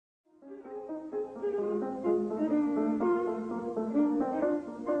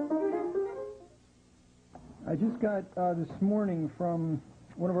I just got this morning from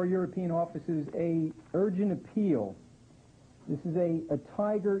one of our European offices a urgent appeal. This is a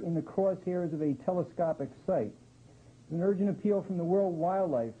tiger in the crosshairs of a telescopic sight. It's an urgent appeal from the World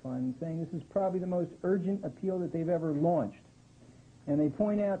Wildlife Fund saying this is probably the most urgent appeal that they've ever launched. And they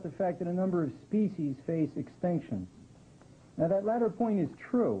point out the fact that a number of species face extinction. Now that latter point is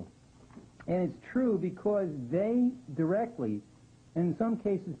true. And it's true because they directly, and in some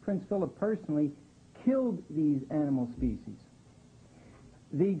cases Prince Philip personally, killed these animal species.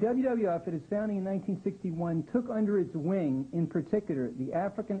 The WWF, at its founding in 1961, took under its wing, in particular, the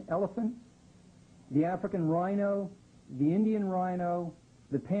African elephant, the African rhino, the Indian rhino,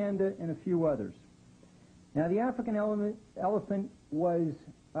 the panda, and a few others. Now, the African elephant was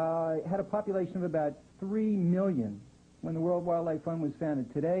had a population of about 3 million when the World Wildlife Fund was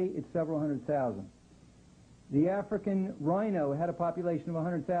founded. Today, it's several hundred thousand. The African rhino had a population of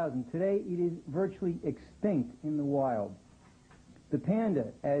 100,000. Today, it is virtually extinct in the wild. The panda,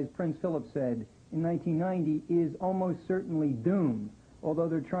 as Prince Philip said in 1990, is almost certainly doomed, although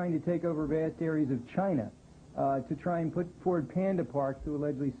they're trying to take over vast areas of China to try and put forward panda parks to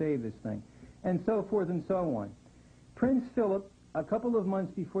allegedly save this thing, and so forth and so on. Prince Philip, a couple of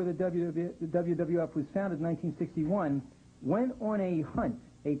months before the WWF was founded in 1961, went on a hunt,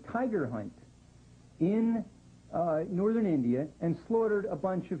 a tiger hunt, in northern India and slaughtered a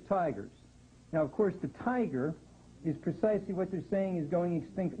bunch of tigers. Now, of course, the tiger is precisely what they're saying is going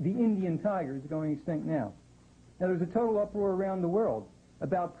extinct. The Indian tiger is going extinct now. Now, there's a total uproar around the world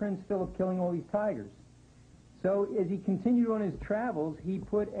about Prince Philip killing all these tigers. So as he continued on his travels, he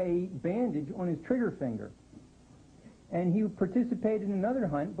put a bandage on his trigger finger. And he participated in another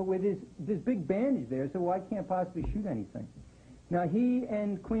hunt, but with this big bandage there, so I can't possibly shoot anything. Now, he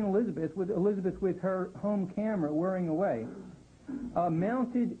and Queen Elizabeth, with her home camera whirring away,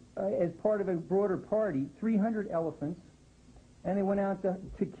 mounted, as part of a broader party, 300 elephants, and they went out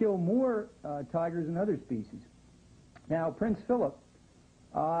to kill more tigers and other species. Now, Prince Philip,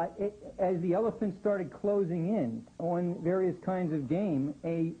 as the elephants started closing in on various kinds of game,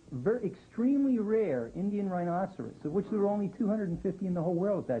 a extremely rare Indian rhinoceros, of which there were only 250 in the whole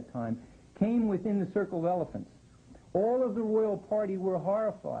world at that time, came within the circle of elephants. All of the royal party were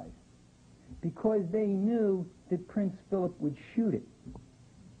horrified because they knew that Prince Philip would shoot it.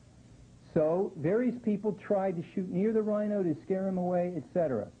 So various people tried to shoot near the rhino to scare him away,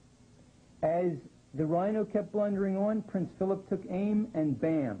 etc. As the rhino kept blundering on, Prince Philip took aim and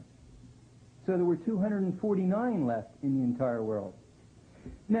bam. So there were 249 left in the entire world.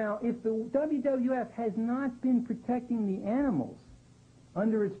 Now, if the WWF has not been protecting the animals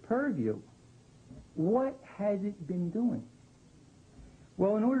under its purview, what has it been doing?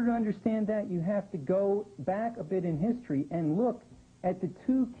 Well, in order to understand that, you have to go back a bit in history and look at the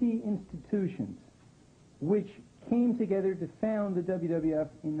two key institutions which came together to found the WWF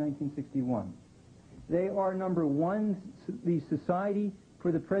in 1961. They are, number one, the Society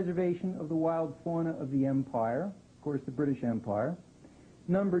for the Preservation of the Wild Fauna of the Empire, of course the British Empire.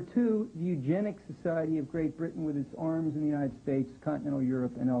 Number two, the Eugenics Society of Great Britain with its arms in the United States, continental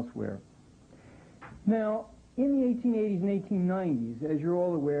Europe, and elsewhere. Now, in the 1880s and 1890s, as you're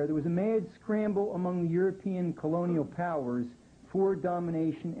all aware, there was a mad scramble among the European colonial powers for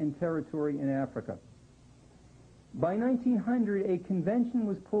domination and territory in Africa. By 1900, a convention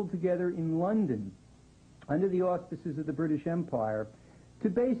was pulled together in London under the auspices of the British Empire to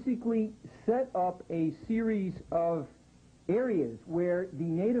basically set up a series of areas where the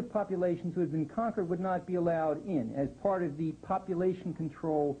native populations who had been conquered would not be allowed in as part of the population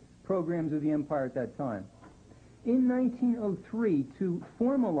control programs of the empire at that time. In 1903, to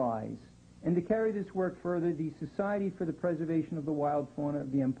formalize and to carry this work further, the Society for the Preservation of the Wild Fauna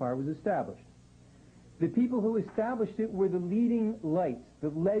of the Empire was established. The people who established it were the leading lights, the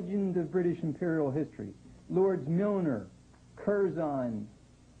legend of British imperial history. Lords Milner, Curzon,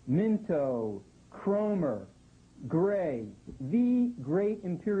 Minto, Cromer, Grey, the great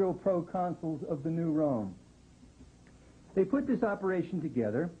imperial proconsuls of the New Rome. They put this operation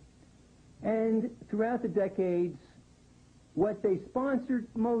together, and throughout the decades, what they sponsored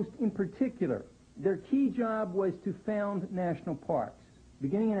most in particular, their key job was to found national parks,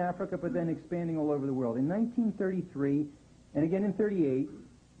 beginning in Africa but then expanding all over the world. In 1933, and again in 1938,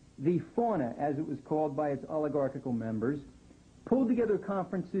 the fauna, as it was called by its oligarchical members, pulled together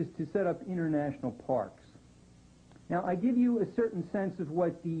conferences to set up international parks. Now, I give you a certain sense of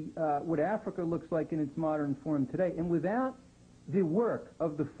what Africa looks like in its modern form today, and without the work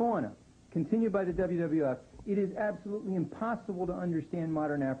of the fauna continued by the WWF, it is absolutely impossible to understand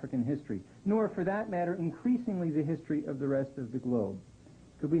modern African history, nor, for that matter, increasingly the history of the rest of the globe.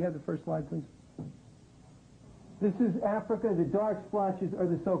 Could we have the first slide, please? This is Africa. The dark splotches are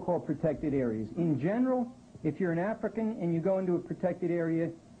the so-called protected areas. In general, if you're an African and you go into a protected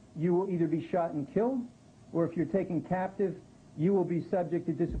area, you will either be shot and killed, or if you're taken captive, you will be subject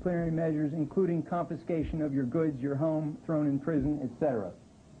to disciplinary measures, including confiscation of your goods, your home, thrown in prison, etc.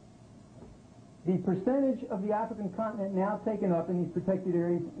 The percentage of the African continent now taken up in these protected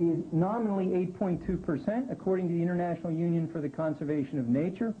areas is nominally 8.2%, according to the International Union for the Conservation of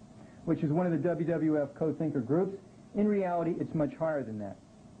Nature, which is one of the WWF co-thinker groups. In reality, it's much higher than that.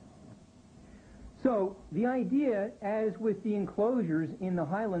 So the idea, as with the enclosures in the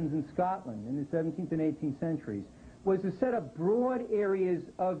Highlands in Scotland in the 17th and 18th centuries, was to set up broad areas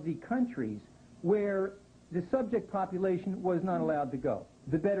of the countries where the subject population was not allowed to go,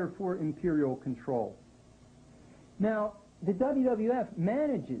 the better for imperial control. Now, the WWF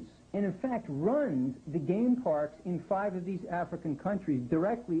manages and in fact runs the game parks in 5 of these African countries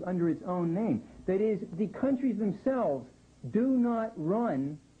directly under its own name. That is, the countries themselves do not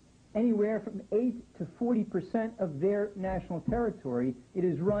run anywhere from 8 to 40% of their national territory. It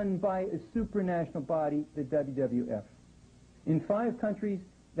is run by a supranational body, the WWF. In 5 countries,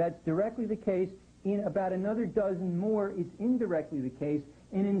 that's directly the case. In about another dozen more, it's indirectly the case.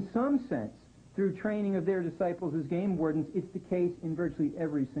 And in some sense, through training of their disciples as game wardens, it's the case in virtually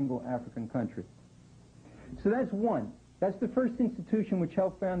every single African country. So that's one. That's the first institution which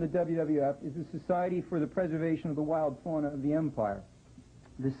helped found the WWF, is the Society for the Preservation of the Wild Fauna of the Empire.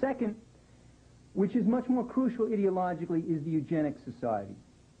 The second, which is much more crucial ideologically, is the Eugenics Society.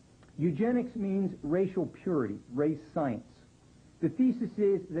 Eugenics means racial purity, race science. The thesis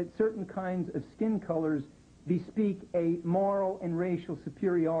is that certain kinds of skin colors bespeak a moral and racial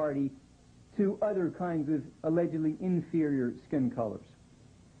superiority to other kinds of allegedly inferior skin colors.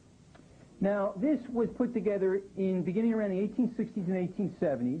 Now, this was put together beginning around the 1860s and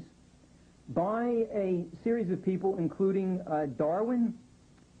 1870s by a series of people, including Darwin,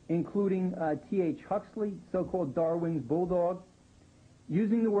 including T.H. Huxley, so-called Darwin's bulldog.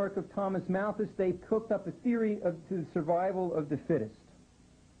 Using the work of Thomas Malthus, they cooked up a theory to the survival of the fittest.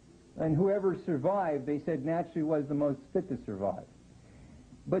 And whoever survived, they said, naturally was the most fit to survive.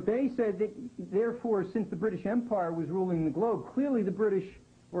 But they said that, therefore, since the British Empire was ruling the globe, clearly the British,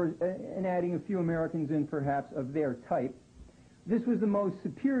 and adding a few Americans in perhaps of their type, this was the most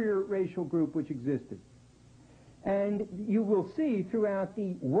superior racial group which existed. And you will see throughout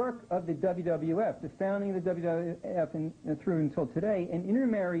the work of the WWF, the founding of the WWF and through until today, an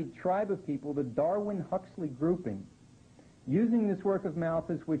intermarried tribe of people, the Darwin-Huxley grouping, using this work of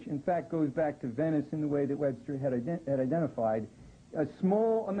Malthus, which in fact goes back to Venice in the way that Webster had identified, a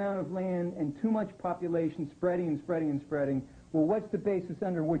small amount of land and too much population spreading and spreading and spreading. Well, what's the basis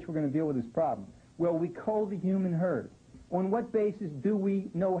under which we're going to deal with this problem? Well, we cull the human herd. On what basis do we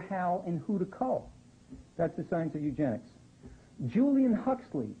know how and who to cull? That's the science of eugenics. Julian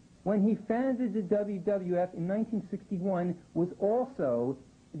Huxley, when he founded the WWF in 1961, was also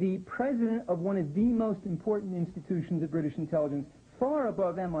the president of one of the most important institutions of British intelligence, far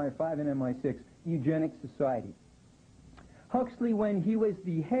above MI5 and MI6, the Eugenics Society. Huxley, when he was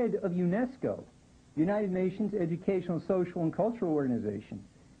the head of UNESCO, the United Nations Educational, Social, and Cultural Organization,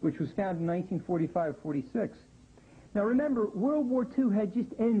 which was founded in 1945-46. Now remember, World War II had just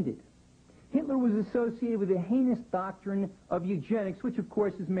ended. Hitler was associated with the heinous doctrine of eugenics, which of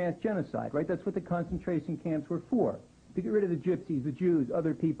course is mass genocide, right? That's what the concentration camps were for, to get rid of the gypsies, the Jews,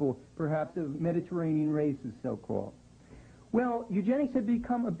 other people, perhaps of Mediterranean races, so-called. Well, eugenics had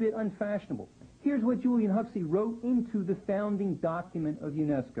become a bit unfashionable. Here's what Julian Huxley wrote into the founding document of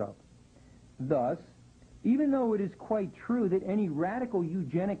UNESCO. Thus, even though it is quite true that any radical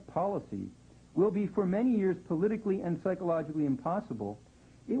eugenic policy will be for many years politically and psychologically impossible,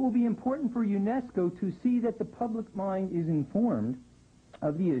 it will be important for UNESCO to see that the public mind is informed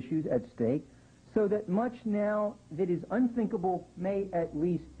of the issues at stake, so that much now that is unthinkable may at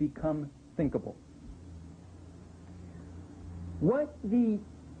least become thinkable. What the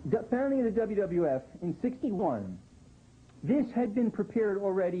founding of the WWF in 1961, this had been prepared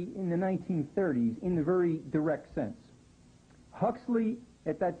already in the 1930s in the very direct sense. Huxley,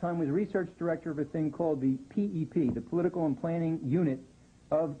 at that time, was research director of a thing called the PEP, the Political and Planning Unit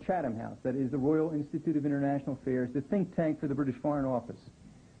of Chatham House, that is the Royal Institute of International Affairs, the think tank for the British Foreign Office.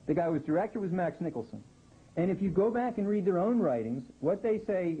 The guy who was director was Max Nicholson. And if you go back and read their own writings, what they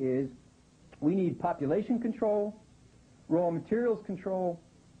say is, we need population control, raw materials control,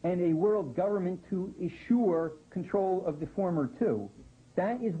 and a world government to assure control of the former two.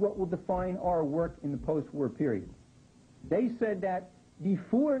 That is what will define our work in the post-war period. They said that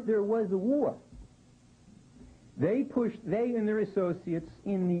before there was a war, They and their associates,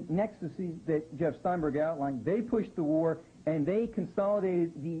 in the nexuses that Jeff Steinberg outlined, they pushed the war and they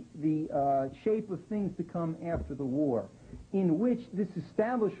consolidated the shape of things to come after the war, in which this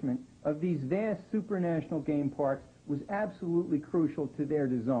establishment of these vast supranational game parks was absolutely crucial to their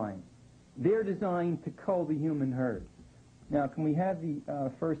design. Their design to cull the human herd. Now, can we have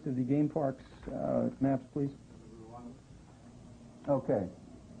the first of the game parks maps, please? Okay.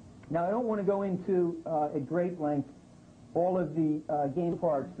 Now, I don't want to go into, at great length, all of the game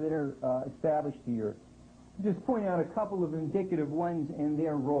parks that are established here. Just point out a couple of indicative ones and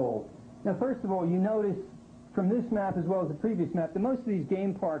their role. Now, first of all, you notice from this map as well as the previous map that most of these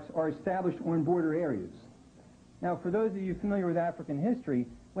game parks are established on border areas. Now, for those of you familiar with African history,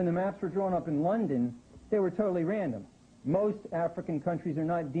 when the maps were drawn up in London, they were totally random. Most African countries are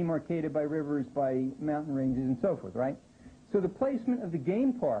not demarcated by rivers, by mountain ranges, and so forth, right? So the placement of the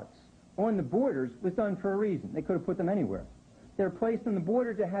game parks on the borders was done for a reason. They could have put them anywhere. They're placed on the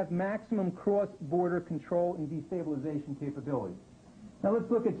border to have maximum cross-border control and destabilization capability. Now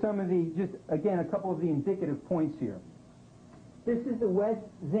let's look at some of the, just again, a couple of the indicative points here. This is the West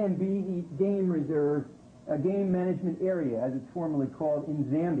Zambezi Game Reserve, a game management area, as it's formally called, in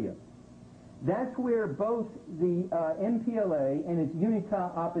Zambia. That's where both the MPLA and its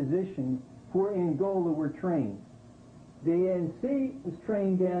UNITA opposition for Angola were trained. The ANC was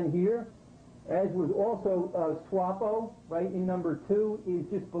trained down here, as was also SWAPO, right, in number 2,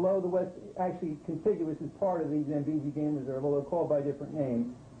 is just below the west, actually contiguous as part of the Zambezi Game Reserve, although called by a different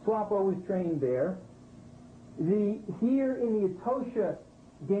name. SWAPO was trained there. Here in the Etosha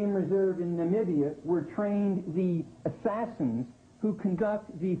Game Reserve in Namibia were trained the assassins who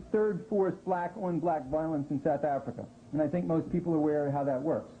conduct the third force black-on-black violence in South Africa. And I think most people are aware of how that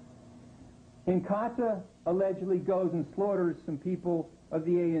works. Inkatha allegedly goes and slaughters some people of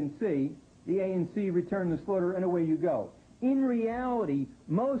the ANC. The ANC returned the slaughter, and away you go. In reality,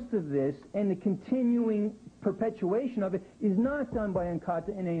 most of this and the continuing perpetuation of it is not done by Inkatha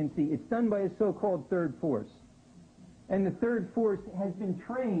and ANC. It's done by a so-called third force. And the third force has been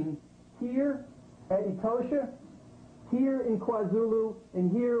trained here at Etosha, here in KwaZulu,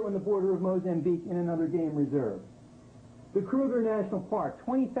 and here on the border of Mozambique in another game reserve. The Kruger National Park,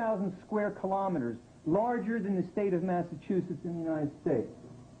 20,000 square kilometers, larger than the state of Massachusetts in the United States.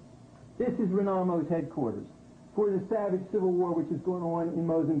 This is Renamo's headquarters for the savage civil war which is going on in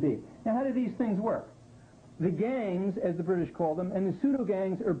Mozambique. Now, how do these things work? The gangs, as the British call them, and the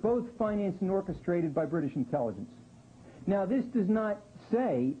pseudo-gangs are both financed and orchestrated by British intelligence. Now, this does not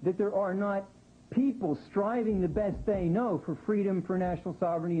say that there are not people striving the best they know for freedom, for national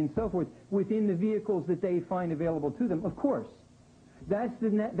sovereignty, and so forth within the vehicles that they find available to them. Of course. That's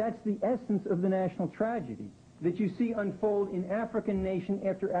the essence of the national tragedy that you see unfold in African nation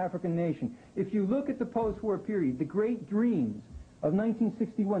after African nation. If you look at the post-war period, the great dreams of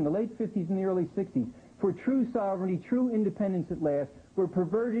 1961, the late 50s and the early 60s, for true sovereignty, true independence at last, were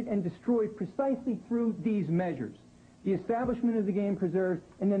perverted and destroyed precisely through these measures. The establishment of the game preserves,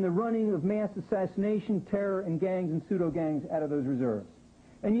 and then the running of mass assassination, terror, and gangs and pseudo-gangs out of those reserves.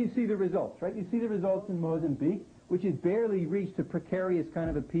 And you see the results, right? You see the results in Mozambique, which has barely reached a precarious kind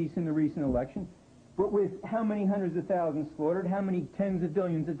of a peace in the recent election, but with how many hundreds of thousands slaughtered, how many tens of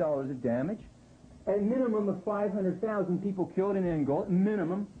billions of dollars of damage, a minimum of 500,000 people killed in Angola,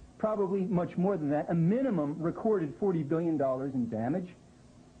 minimum, probably much more than that, a minimum recorded $40 billion in damage,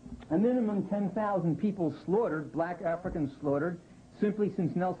 a minimum 10,000 people slaughtered, black Africans slaughtered, simply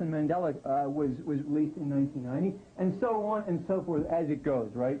since Nelson Mandela was released in 1990, and so on and so forth as it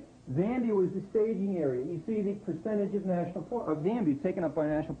goes, right? Zambia was the staging area. You see the percentage of Zambia taken up by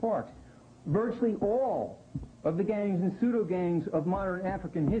national parks. Virtually all of the gangs and pseudo-gangs of modern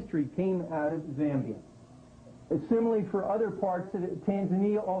African history came out of Zambia. Similarly, for other parts,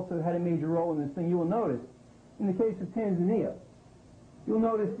 Tanzania also had a major role in this thing. You will notice, in the case of Tanzania, you'll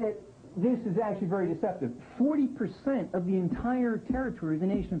notice that this is actually very deceptive. 40% of the entire territory of the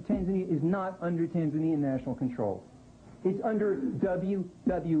nation of Tanzania is not under Tanzanian national control. It's under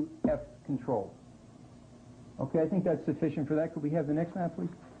WWF control. Okay, I think that's sufficient for that. Could we have the next map, please?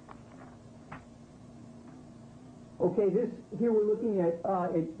 Okay, here we're looking at,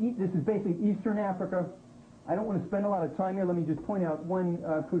 this is basically Eastern Africa. I don't want to spend a lot of time here. Let me just point out one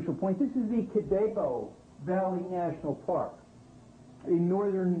crucial point. This is the Kidego Valley National Park in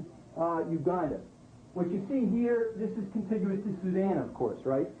northern Uganda. What you see here, this is contiguous to Sudan, of course,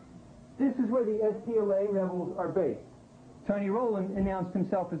 right? This is where the SPLA rebels are based. Tony Rowland announced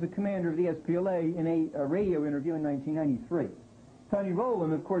himself as a commander of the SPLA in a radio interview in 1993. Tony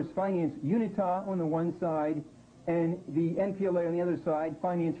Rowland, of course, financed UNITA on the one side, and the MPLA on the other side,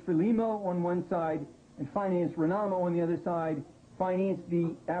 financed Frelimo on one side, and financed Renamo on the other side, financed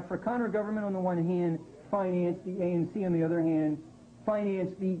the Afrikaner government on the one hand, financed the ANC on the other hand,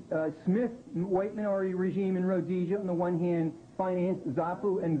 financed the Smith white minority regime in Rhodesia on the one hand, financed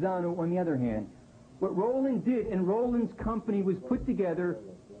ZAPU and ZANU on the other hand. What Roland did, and Roland's company was put together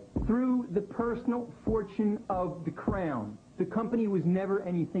through the personal fortune of the crown. The company was never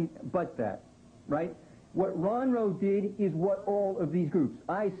anything but that, right? What Ronro did is what all of these groups,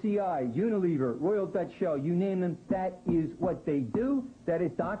 ICI, Unilever, Royal Dutch Shell, you name them, that is what they do. That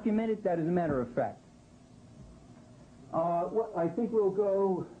is documented. That is a matter of fact. I think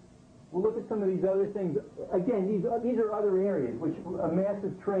we'll look at some of these other things. Again, these are other areas, which a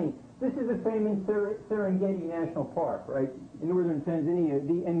massive train. This is the famous Serengeti National Park, right, in northern Tanzania.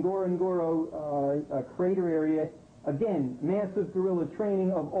 The Ngorongoro crater area. Again, massive guerrilla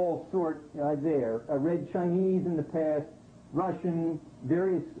training of all sorts there. Red Chinese in the past, Russian,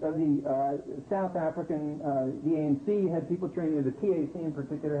 various of the South African, the ANC had people trained there, the PAC in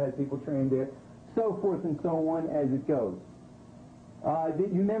particular had people trained there, so forth and so on as it goes. You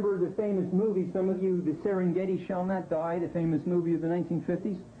remember the famous movie, some of you, The Serengeti Shall Not Die, the famous movie of the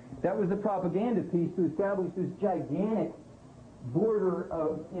 1950s? That was the propaganda piece to establish this gigantic border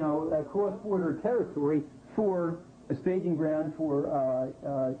of, cross-border territory for a staging ground for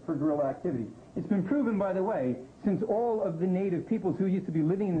guerrilla activity. It's been proven, by the way, since all of the native peoples who used to be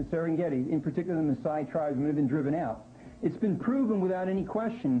living in the Serengeti, in particular the Maasai tribes, have been driven out. It's been proven without any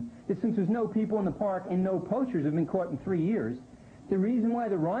question that since there's no people in the park and no poachers have been caught in 3 years, the reason why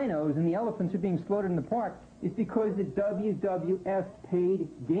the rhinos and the elephants are being slaughtered in the park is because the WWF paid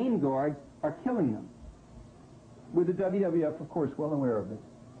game guards are killing them. With the WWF, of course, well aware of this.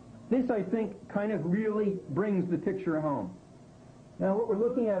 This, I think, kind of really brings the picture home. Now, what we're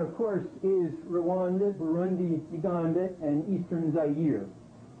looking at, of course, is Rwanda, Burundi, Uganda, and eastern Zaire.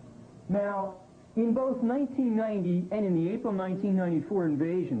 Now, in both 1990 and in the April 1994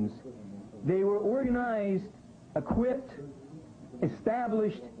 invasions, they were organized, equipped,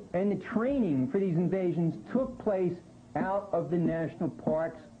 established, and the training for these invasions took place out of the national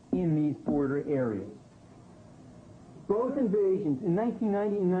parks in these border areas. Both invasions in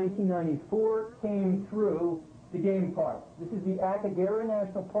 1990 and 1994 came through the game parks. This is the Akagera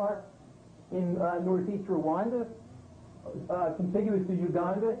National Park in northeast Rwanda, contiguous to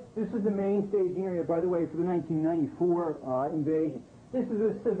Uganda. This is the main staging area, by the way, for the 1994 invasion. This is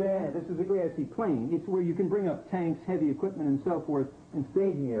a savanna. This is a grassy plain. It's where you can bring up tanks, heavy equipment, and so forth in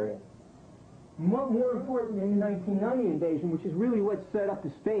staging area. More important in the 1990 invasion, which is really what set up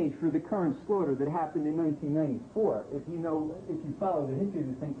the stage for the current slaughter that happened in 1994, if you follow the history of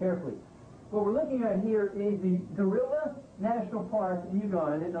this thing carefully. What we're looking at here is the Gorilla National Park in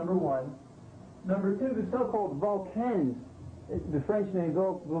Uganda, number one. Number two, the so-called volcans, the French name,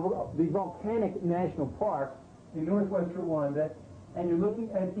 the Volcanic National Park in northwest Rwanda, and you're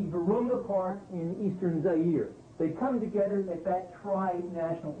looking at the Virunga Park in eastern Zaire. They come together at that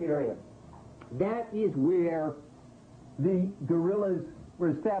tri-national area. That is where the guerrillas were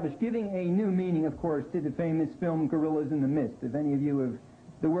established, giving a new meaning, of course, to the famous film Gorillas in the Mist. If any of you have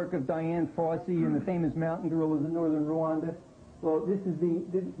the work of Diane Fossey and the famous mountain gorillas in northern Rwanda, well, this is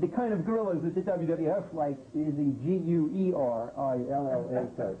the kind of gorillas that the WWF likes is the G-U-E-R-I-L-L-A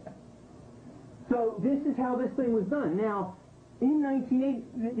type. So this is how this thing was done. Now, in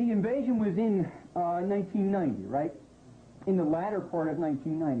 1980, the invasion was in 1990, right? In the latter part of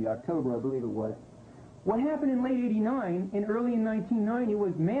 1990, October, I believe it was. What happened in late 89 and early in 1990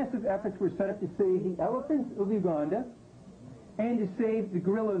 was massive efforts were set up to save the elephants of Uganda and to save the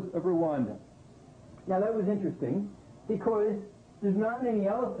gorillas of Rwanda. Now that was interesting because there's not many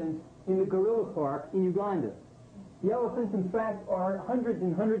elephants in the gorilla park in Uganda. The elephants, in fact, are hundreds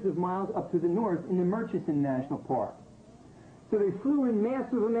and hundreds of miles up to the north in the Murchison National Park. So they flew in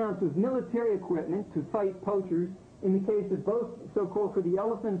massive amounts of military equipment to fight poachers, in the case of both so-called for the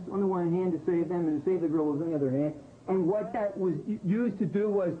elephants on the one hand to save them and to save the gorillas on the other hand. And what that was used to do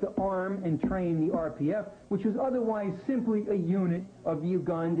was to arm and train the RPF, which was otherwise simply a unit of the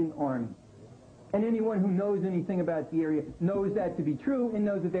Ugandan army. And anyone who knows anything about the area knows that to be true and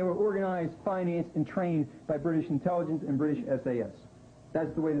knows that they were organized, financed, and trained by British intelligence and British SAS.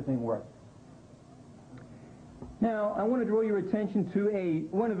 That's the way the thing worked. Now, I want to draw your attention to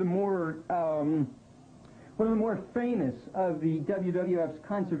one of the more famous of the WWF's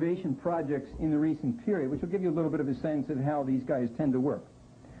conservation projects in the recent period, which will give you a little bit of a sense of how these guys tend to work.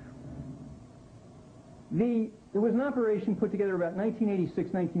 There was an operation put together about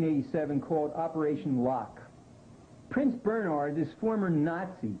 1986, 1987 called Operation Lock. Prince Bernhard, this former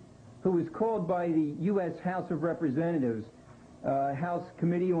Nazi, who was called by the U.S. House of Representatives House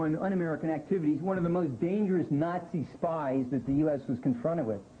Committee on Un-American Activities, one of the most dangerous Nazi spies that the U.S. was confronted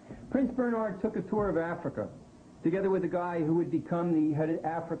with. Prince Bernhard took a tour of Africa, together with a guy who would become the head of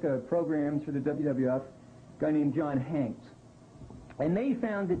Africa programs for the WWF, a guy named John Hanks. And they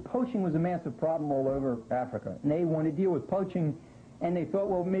found that poaching was a massive problem all over Africa. And they wanted to deal with poaching, and they thought,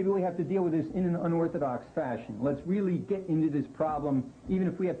 well, maybe we have to deal with this in an unorthodox fashion. Let's really get into this problem, even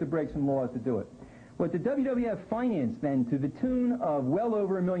if we have to break some laws to do it. What the WWF financed then, to the tune of well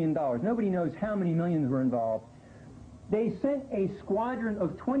over $1 million, nobody knows how many millions were involved, they sent a squadron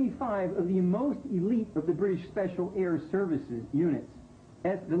of 25 of the most elite of the British Special Air Services units,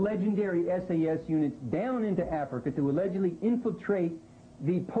 the legendary SAS units, down into Africa to allegedly infiltrate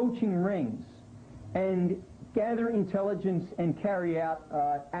the poaching rings and gather intelligence and carry out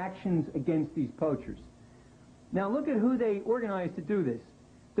actions against these poachers. Now look at who they organized to do this.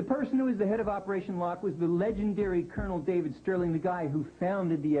 The person who was the head of Operation Lock was the legendary Colonel David Sterling, the guy who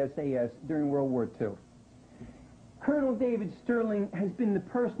founded the SAS during World War II. Colonel David Sterling has been the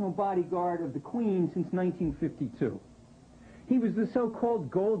personal bodyguard of the Queen since 1952. He was the so-called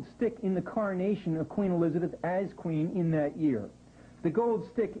gold stick in the coronation of Queen Elizabeth as Queen in that year. The gold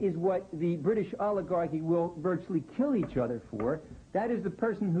stick is what the British oligarchy will virtually kill each other for. That is the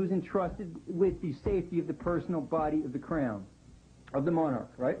person who's entrusted with the safety of the personal body of the crown, of the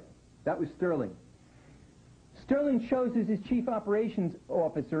monarch, right? That was Sterling. Sterling chose as his chief operations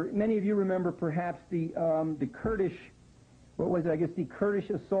officer, many of you remember perhaps the Kurdish, what was it, I guess the Kurdish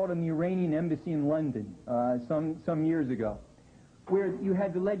assault on the Iranian embassy in London some years ago, where you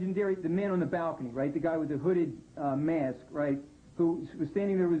had the legendary, the man on the balcony, right, the guy with the hooded mask, right, who was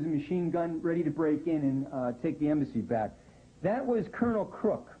standing there with a machine gun ready to break in and take the embassy back. That was Colonel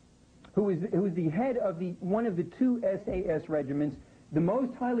Crook, who was the head of one of the two SAS regiments, the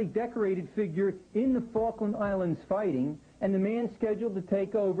most highly decorated figure in the Falkland Islands fighting, and the man scheduled to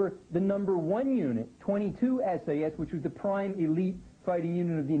take over the #1 unit, 22 SAS, which was the prime elite fighting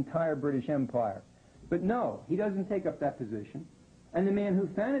unit of the entire British Empire. But no, he doesn't take up that position. And the man who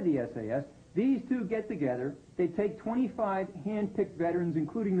founded the SAS, these two get together, they take 25 hand-picked veterans,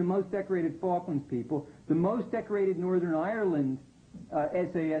 including the most decorated Falklands people, the most decorated Northern Ireland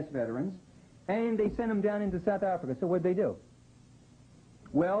SAS veterans, and they send them down into South Africa. So what'd they do?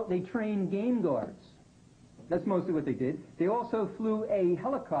 Well, they trained game guards. That's mostly what they did. They also flew a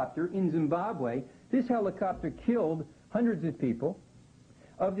helicopter in Zimbabwe. This helicopter killed hundreds of people.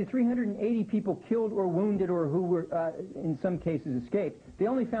 Of the 380 people killed or wounded or who were, in some cases, escaped, they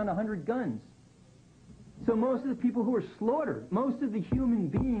only found 100 guns. So most of the people who were slaughtered, most of the human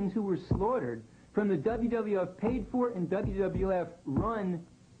beings who were slaughtered from the WWF paid for and WWF run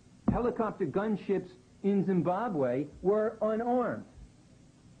helicopter gunships in Zimbabwe were unarmed.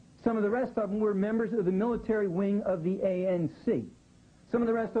 Some of the rest of them were members of the military wing of the ANC. Some of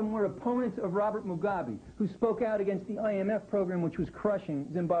the rest of them were opponents of Robert Mugabe, who spoke out against the IMF program, which was crushing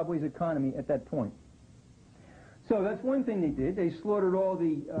Zimbabwe's economy at that point. So that's one thing they did. They slaughtered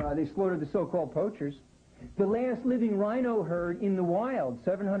the so-called poachers. The last living rhino herd in the wild,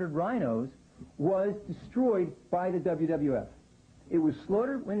 700 rhinos, was destroyed by the WWF. It was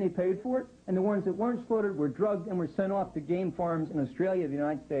slaughtered when they paid for it, and the ones that weren't slaughtered were drugged and were sent off to game farms in Australia, the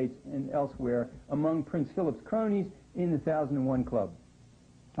United States, and elsewhere among Prince Philip's cronies in the 1001 Club.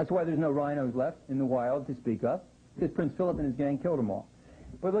 That's why there's no rhinos left in the wild to speak of, because Prince Philip and his gang killed them all.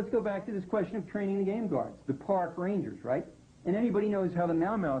 But let's go back to this question of training the game guards, the park rangers, right? And anybody knows how the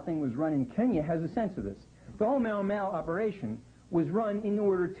Mau Mau thing was run in Kenya has a sense of this. The whole Mau Mau operation was run in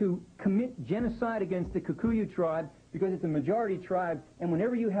order to commit genocide against the Kikuyu tribe, because it's a majority tribe, and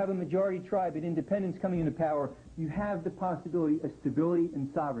whenever you have a majority tribe at independence coming into power, you have the possibility of stability and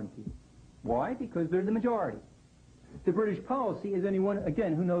sovereignty. Why? Because they're the majority. The British policy, as anyone,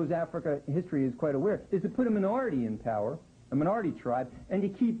 again, who knows Africa history is quite aware, is to put a minority in power, a minority tribe, and to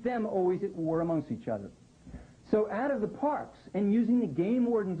keep them always at war amongst each other. So out of the parks, and using the game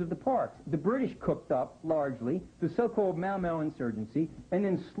wardens of the parks, the British cooked up, largely, the so-called Mau Mau insurgency, and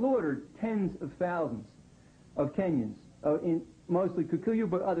then slaughtered tens of thousands of Kenyans, mostly Kikuyu,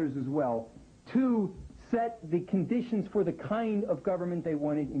 but others as well, to set the conditions for the kind of government they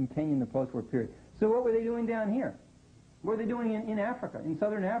wanted in Kenya in the post-war period. So what were they doing down here? What were they doing in Africa, in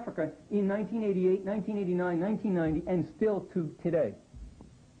southern Africa, in 1988, 1989, 1990, and still to today?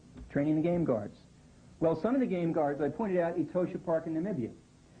 Training the game guards. Well, some of the game guards, I pointed out Etosha Park in Namibia.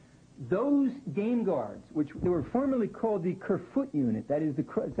 Those game guards, which they were formerly called the Kerfoot unit, that is,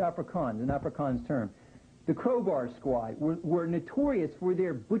 it's Afrikaans, an Afrikaans term, the Crowbar Squad, were notorious for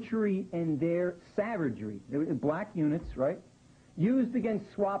their butchery and their savagery. They were black units, right? Used against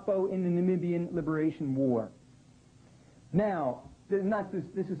SWAPO in the Namibian Liberation War. Now, this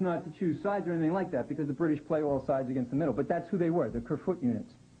is not to choose sides or anything like that, because the British play all sides against the middle, but that's who they were, the Kerfoot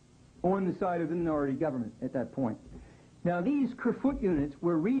units, on the side of the minority government at that point. Now, these Kerfoot units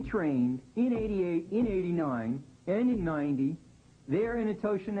were retrained in 88, in 89, and in 90, there in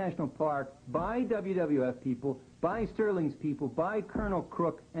Etosha National Park, by WWF people, by Sterling's people, by Colonel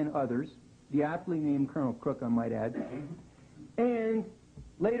Crook and others, the aptly named Colonel Crook, I might add. And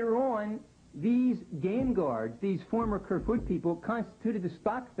later on, these game guards, these former Kerfoot people, constituted the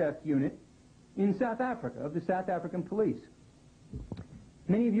stock theft unit in South Africa, of the South African police.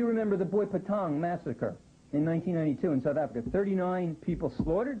 Many of you remember the Boy Patong massacre in 1992 in South Africa. 39 people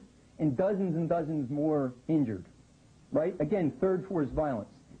slaughtered and dozens more injured. Right? Again, third force violence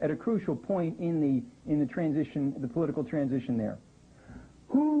at a crucial point in the transition, the political transition there.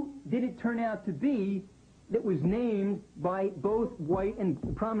 Who did it turn out to be that was named by both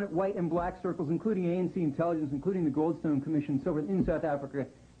prominent white and black circles, including ANC intelligence, including the Goldstone Commission and so forth in South Africa,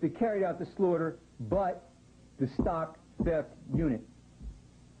 that carried out the slaughter, but the stock theft unit?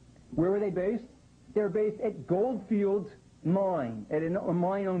 Where were they based? They were based at Goldfields Mine, at a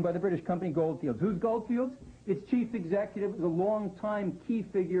mine owned by the British company Goldfields. Who's Goldfields? Its chief executive was a long-time key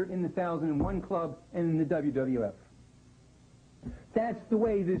figure in the 1001 Club and in the WWF. That's the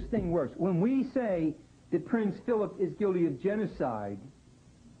way this thing works. When we say that Prince Philip is guilty of genocide,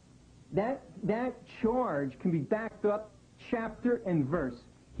 that charge can be backed up chapter and verse.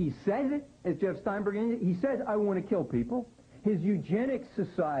 He says it, as Jeff Steinberg indicated, he says, I want to kill people. His eugenics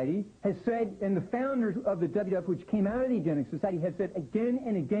society has said, and the founders of the WWF, which came out of the eugenics society, have said again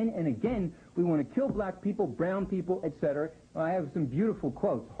and again and again, we want to kill black people, brown people, etc. I have some beautiful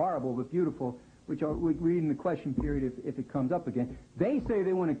quotes, horrible but beautiful, which I'll read in the question period if it comes up again. They say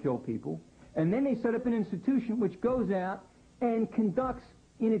they want to kill people, and then they set up an institution which goes out and conducts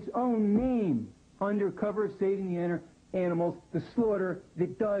in its own name, under cover of saving the animals, the slaughter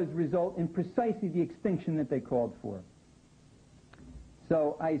that does result in precisely the extinction that they called for.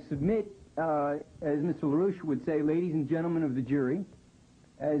 So I submit, as Mr. LaRouche would say, ladies and gentlemen of the jury,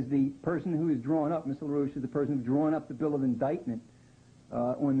 as the person who is drawn up, Mr. LaRouche is the person who's drawn up the bill of indictment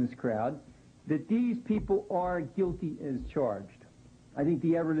on this crowd, that these people are guilty as charged. I think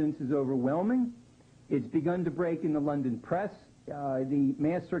the evidence is overwhelming. It's begun to break in the London press. The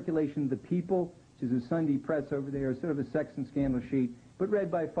mass circulation of the People, which is a Sunday press over there, sort of a sex and scandal sheet, but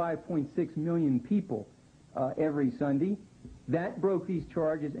read by 5.6 million people every Sunday. That broke these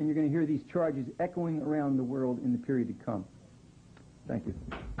charges, and you're going to hear these charges echoing around the world in the period to come. Thank you.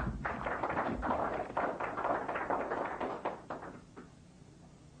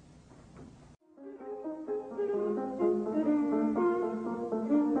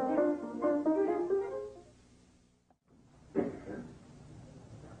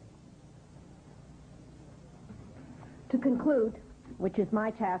 To conclude, which is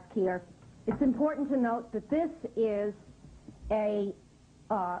my task here, it's important to note that this is a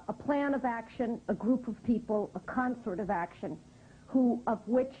plan of action, a group of people, a concert of action, of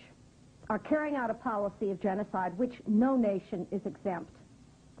which are carrying out a policy of genocide, which no nation is exempt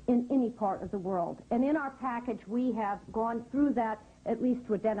in any part of the world. And in our package, we have gone through that at least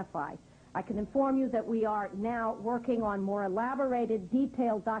to identify. I can inform you that we are now working on more elaborated,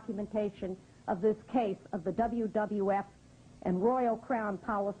 detailed documentation of this case of the WWF and Royal Crown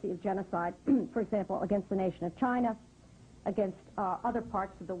policy of genocide, for example, against the nation of China, against other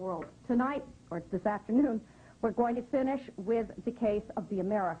parts of the world. Tonight, or this afternoon, we're going to finish with the case of the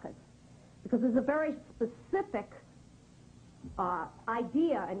Americas, because there's a very specific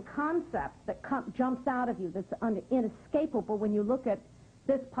idea and concept that jumps out of you that's inescapable when you look at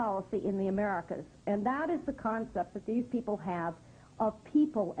this policy in the Americas, and that is the concept that these people have of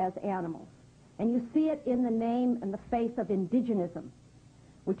people as animals. And you see it in the name and the face of indigenism,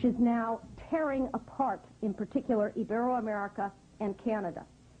 which is now tearing apart, in particular, Ibero-America and Canada,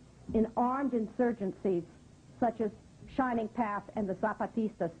 in armed insurgencies such as Shining Path and the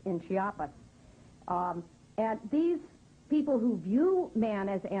Zapatistas in Chiapas. And these people who view man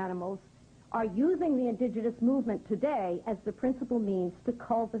as animals are using the indigenous movement today as the principal means to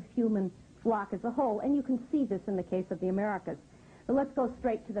cull the human flock as a whole, and you can see this in the case of the Americas. But let's go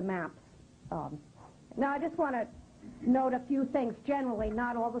straight to the maps. Now, I just want to note a few things generally,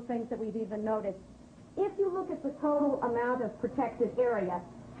 not all the things that we've even noticed. If you look at the total amount of protected area,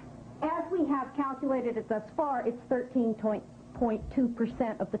 as we have calculated it thus far, it's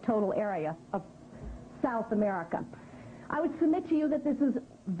 13.2% of the total area of South America. I would submit to you that this is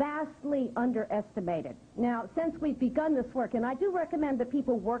vastly underestimated. Now, since we've begun this work, and I do recommend that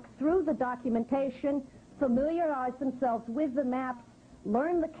people work through the documentation, familiarize themselves with the maps,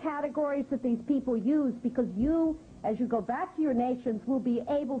 learn the categories that these people use, because you as you go back to your nations, will be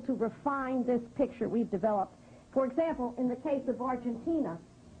able to refine this picture we've developed. For example, in the case of Argentina,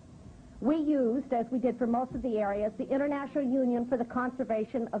 we used, as we did for most of the areas, the International Union for the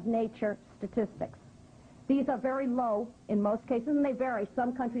Conservation of Nature statistics. These are very low in most cases, and they vary.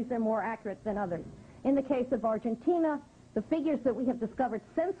 Some countries are more accurate than others. In the case of Argentina, the figures that we have discovered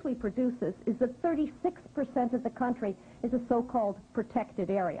since we produced this is that 36% of the country is a so-called protected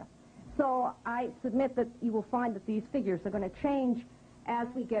area. So I submit that you will find that these figures are going to change as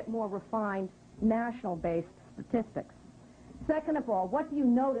we get more refined national-based statistics. Second of all, what do you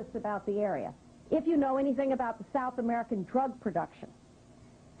notice about the area? If you know anything about the South American drug production,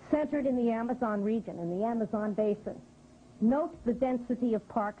 centered in the Amazon region, in the Amazon basin, note the density of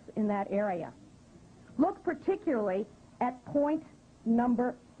parks in that area. Look particularly at point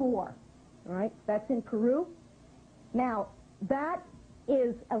number 4, all right? That's in Peru. Now, that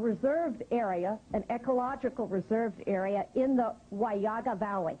is a reserved area, an ecological reserved area in the Huallaga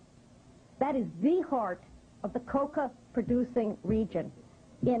Valley. That is the heart of the coca-producing region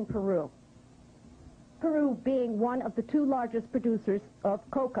in Peru. Peru being one of the 2 largest producers of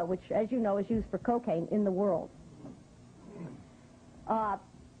coca, which, as you know, is used for cocaine in the world.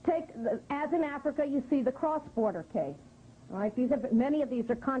 As in Africa, you see the cross-border case. All right? Many of these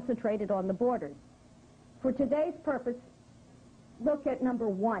are concentrated on the borders. For today's purpose, look at number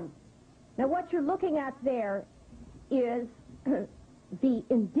 1. Now, what you're looking at there is the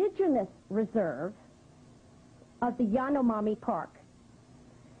indigenous reserve of the Yanomami Park.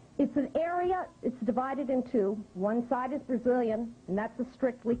 It's an area, it's divided in 2. One side is Brazilian, and that's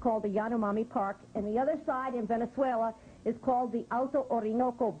strictly called the Yanomami Park, and the other side in Venezuela is called the Alto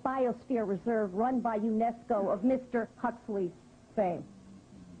Orinoco Biosphere Reserve, run by UNESCO of Mr. Huxley's fame.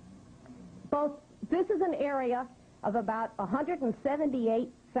 This is an area of about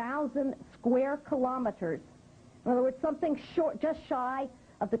 178,000 square kilometers. In other words, something short, just shy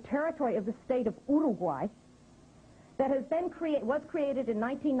of the territory of the state of Uruguay, that has been was created in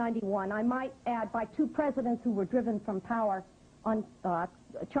 1991, I might add, by 2 presidents who were driven from power on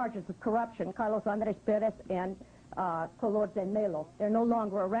charges of corruption, Carlos Andrés Pérez and Color de Melo. They're no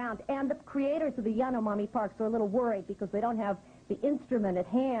longer around. And the creators of the Yanomami parks are a little worried because they don't have the instrument at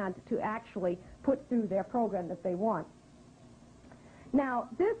hand to actually put through their program that they want. Now,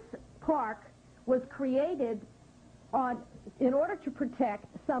 this park was created in order to protect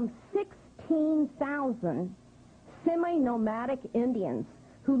some 16,000 semi-nomadic Indians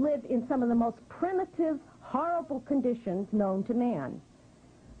who lived in some of the most primitive, horrible conditions known to man.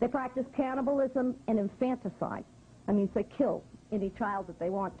 They practice cannibalism and infanticide. That means they kill any child that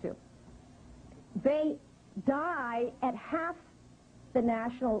they want to. They die at half the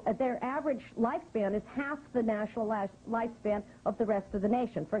their average lifespan is half the national lifespan of the rest of the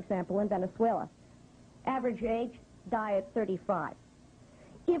nation. For example, in Venezuela, average age, die at 35.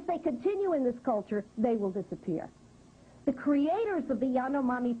 If they continue in this culture, they will disappear. The creators of the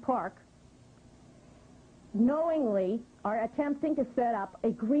Yanomami Park knowingly are attempting to set up a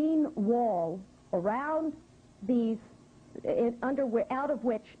green wall around these, out of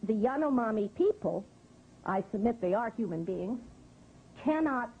which the Yanomami people, I submit they are human beings,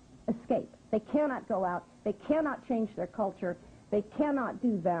 cannot escape. They cannot go out. They cannot change their culture. They cannot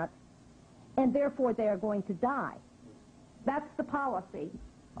do that. And therefore, they are going to die. That's the policy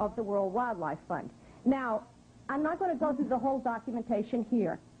of the World Wildlife Fund. Now, I'm not going to go through the whole documentation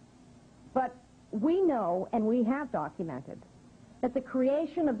here, but we know, and we have documented, that the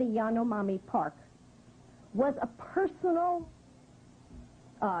creation of the Yanomami Park was a personal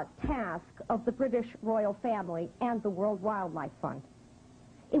task of the British royal family and the World Wildlife Fund.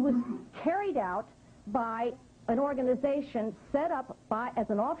 It was carried out by an organization set up as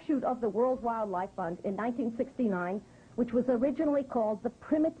an offshoot of the World Wildlife Fund in 1969, which was originally called the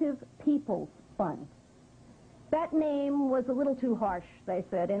Primitive Peoples Fund. That name was a little too harsh, they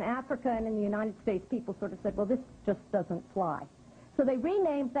said. In Africa and in the United States, people sort of said, well, this just doesn't fly. So they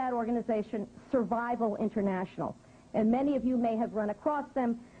renamed that organization Survival International. And many of you may have run across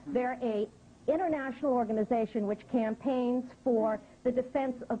them. They're an international organization which campaigns for the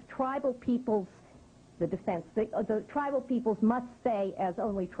defense of tribal peoples. The tribal peoples must stay as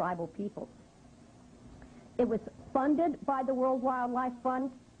only tribal peoples. It was funded by the World Wildlife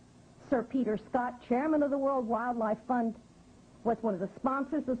Fund. Sir Peter Scott, chairman of the World Wildlife Fund, was one of the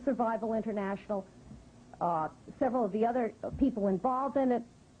sponsors of Survival International. Several of the other people involved in it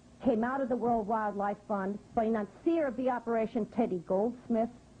came out of the World Wildlife Fund. Financier of the operation, Teddy Goldsmith,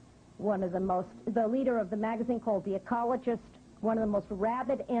 the leader of the magazine called The Ecologist, one of the most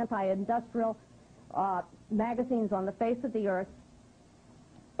rabid anti-industrial magazines on the face of the earth.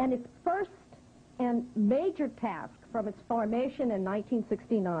 And its first and major task from its formation in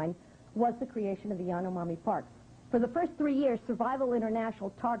 1969 was the creation of the Yanomami parks. For the first 3 years, Survival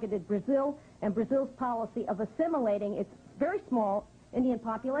International targeted Brazil and Brazil's policy of assimilating its very small Indian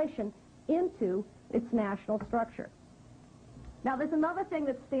population into its national structure. Now, there's another thing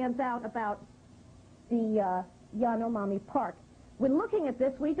that stands out about the Yanomami Park. When looking at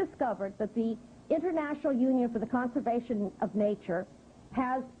this, we discovered that the International Union for the Conservation of Nature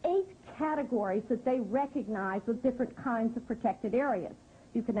has 8 categories that they recognize with different kinds of protected areas.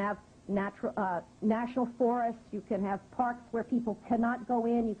 You can have national forests, you can have parks where people cannot go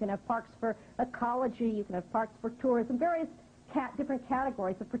in, you can have parks for ecology, you can have parks for tourism, various different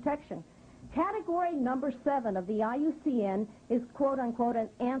categories of protection. Category number 7 of the IUCN is quote-unquote an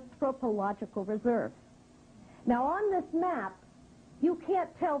anthropological reserve. Now on this map, you can't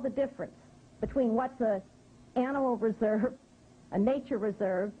tell the difference between what's an animal reserve, a nature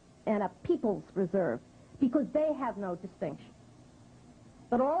reserve, and a people's reserve, because they have no distinction.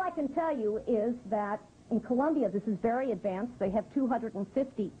 But all I can tell you is that in Colombia, this is very advanced. They have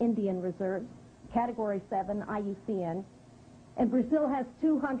 250 Indian reserves, Category 7, IUCN. And Brazil has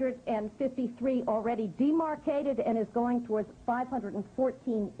 253 already demarcated and is going towards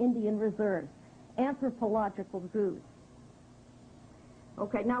 514 Indian reserves, anthropological zoos.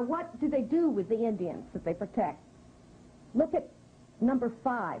 Okay, now what do they do with the Indians that they protect? Look at number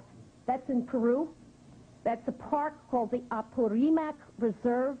 5. That's in Peru. That's a park called the Apurimac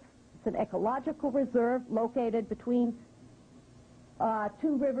Reserve. It's an ecological reserve located between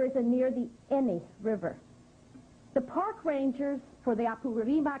 2 rivers and near the Eni River. The park rangers for the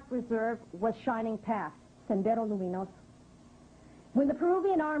Apurimac Reserve was Shining Path, Sendero Luminoso. When the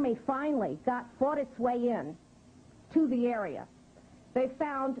Peruvian army finally fought its way in to the area, they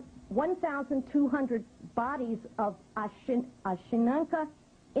found 1,200 bodies of Ashinanka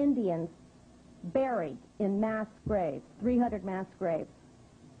Indians buried in mass graves, 300 mass graves,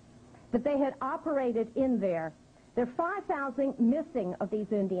 that they had operated in there. There are 5,000 missing of these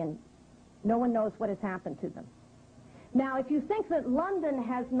Indians. No one knows what has happened to them. Now, if you think that London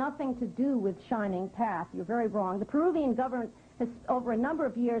has nothing to do with Shining Path, you're very wrong. The Peruvian government has, over a number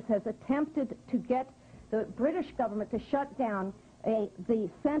of years, has attempted to get the British government to shut down the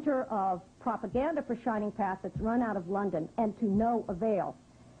center of propaganda for Shining Path that's run out of London, and to no avail.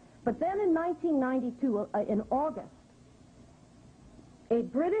 But then in 1992, in August, a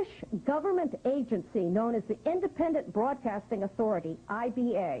British government agency known as the Independent Broadcasting Authority,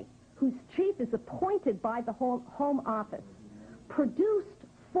 IBA, whose chief is appointed by the Home Office, produced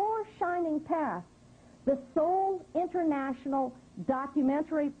for Shining Path the sole international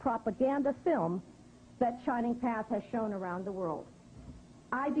documentary propaganda film that Shining Path has shown around the world.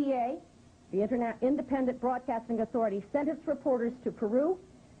 IBA, the Independent Broadcasting Authority, sent its reporters to Peru.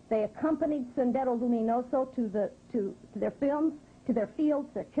 They accompanied Sendero Luminoso to their films, to their fields,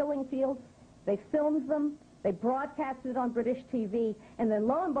 their killing fields. They filmed them. They broadcasted it on British TV. And then,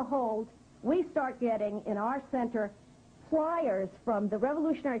 lo and behold, we start getting in our center flyers from the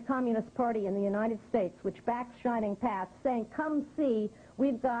Revolutionary Communist Party in the United States, which backs Shining Path, saying, come see,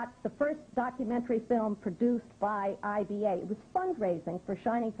 we've got the first documentary film produced by IBA. It was fundraising for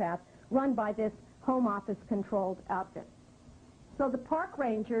Shining Path, run by this Home Office-controlled outfit. So the park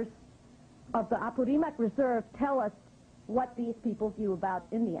rangers of the Apurimac Reserve tell us what these people view about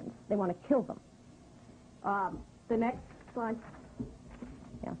Indians. They want to kill them. The next slide.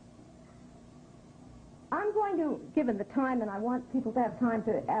 Yeah. I'm going to, given the time, and I want people to have time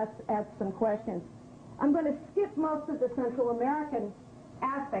to ask some questions, I'm going to skip most of the Central American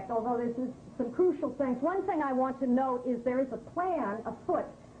aspect, although there's some crucial things. One thing I want to note is there is a plan afoot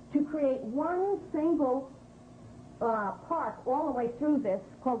to create one single park all the way through this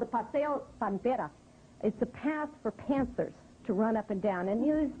called the Paseo Pantera. It's a path for panthers to run up and down. And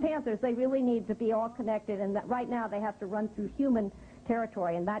these panthers, they really need to be all connected, and that right now they have to run through human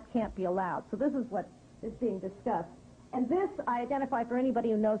territory, and that can't be allowed. So this is what is being discussed. And this, I identify for anybody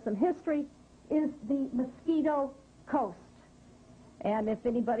who knows some history, is the Mosquito Coast. And if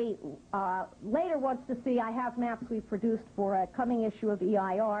anybody later wants to see, I have maps we've produced for a coming issue of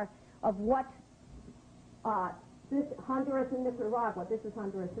EIR of what this Honduras and Nicaragua, this is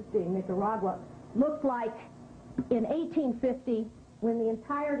Honduras, this being Nicaragua, looked like in 1850 when the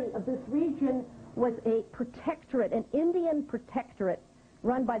entirety of this region was a protectorate, an Indian protectorate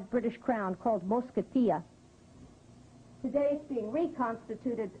run by the British Crown called Mosquitia. Today it's being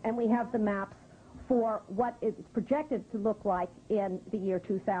reconstituted, and we have the maps for what it's projected to look like in the year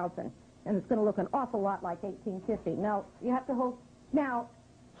 2000. And it's going to look an awful lot like 1850. Now, you have to hold... Now,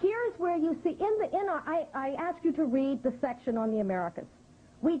 here's where you see, I asked you to read the section on the Americas.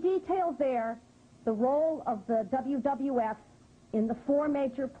 We detail there the role of the WWF in the 4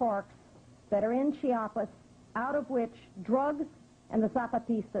 major parks that are in Chiapas, out of which drugs and the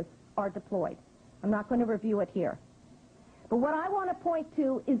Zapatistas are deployed. I'm not going to review it here. But what I want to point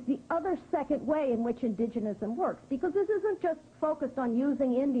to is the other second way in which indigenism works, because this isn't just focused on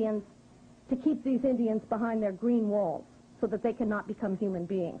using Indians to keep these Indians behind their green walls so that they cannot become human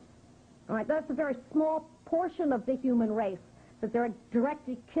beings. All right, that's a very small portion of the human race that they're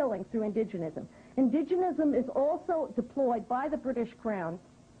directly killing through indigenism. Indigenism is also deployed by the British Crown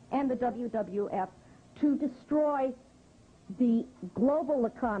and the WWF to destroy the global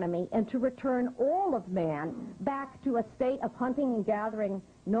economy and to return all of man back to a state of hunting and gathering,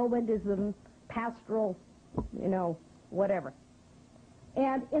 nomadism, pastoral, whatever.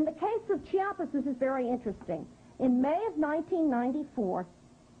 And in the case of Chiapas, this is very interesting. In May of 1994,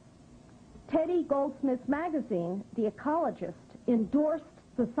 Teddy Goldsmith's magazine, The Ecologist, endorsed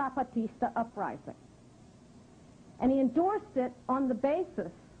the Zapatista uprising. And he endorsed it on the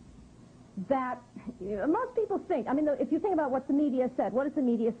basis that most people think, if you think about what the media said, what has the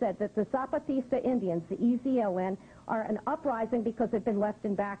media said? That the Zapatista Indians, the EZLN, are an uprising because they've been left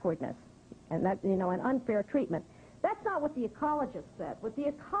in backwardness and that, an unfair treatment. That's not what the Ecologist said. What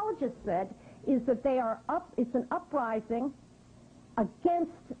the Ecologist said is that it's an uprising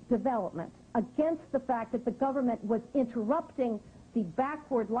against development, against the fact that the government was interrupting the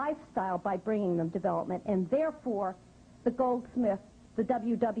backward lifestyle by bringing them development, and therefore the Goldsmith, the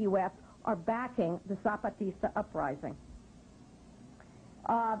WWF, are backing the Zapatista uprising.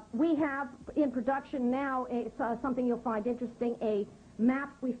 We have in production now something you'll find interesting, a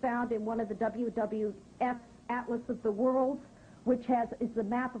map we found in one of the WWF's Atlas of the Worlds, which is a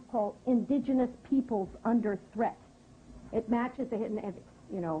map called Indigenous Peoples Under Threat. It matches,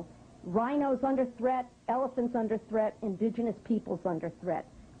 rhinos under threat, elephants under threat, indigenous peoples under threat.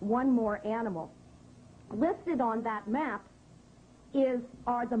 One more animal. Listed on that map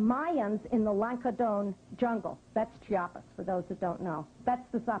are the Mayans in the Lancadon jungle. That's Chiapas, for those that don't know. That's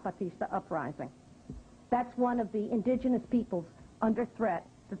the Zapatista uprising. That's one of the indigenous peoples under threat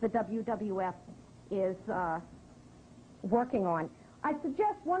that the WWF is working on. I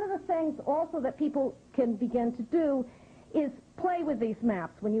suggest one of the things also that people can begin to do is play with these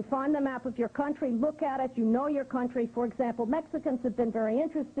maps. When you find the map of your country, look at it, you know your country. For example, Mexicans have been very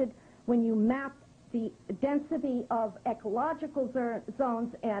interested when you map the density of ecological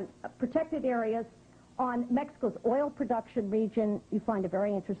zones and protected areas on Mexico's oil production region. You find a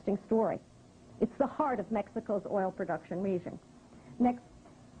very interesting story. It's the heart of Mexico's oil production region. Next.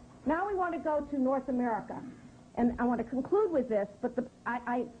 Now we want to go to North America. And I want to conclude with this, but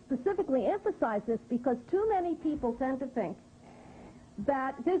I specifically emphasize this because too many people tend to think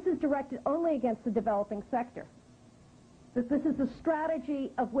that this is directed only against the developing sector, that this is a strategy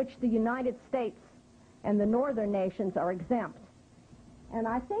of which the United States and the northern nations are exempt. And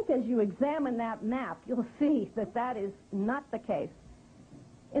I think as you examine that map, you'll see that that is not the case.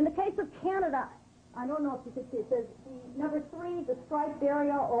 In the case of Canada, I don't know if you can see, it says the number 3, the striped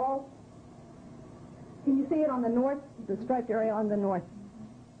area, all. Can you see it on the north? The striped area on the north.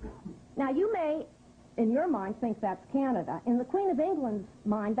 Now, you may, in your mind, think that's Canada. In the Queen of England's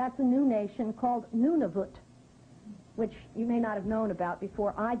mind, that's a new nation called Nunavut, which you may not have known about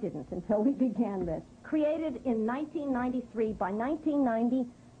before. I didn't until we began this. Created in 1993. By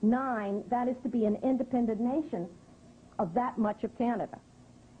 1999, that is to be an independent nation of that much of Canada.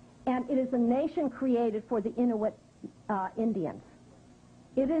 And it is a nation created for the Inuit Indians.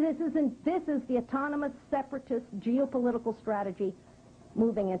 This is the autonomous separatist geopolitical strategy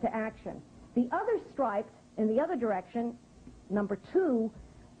moving into action. The other stripe in the other direction, number 2,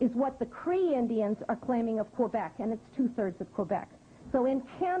 is what the Cree Indians are claiming of Quebec, and it's 2/3 of Quebec. So in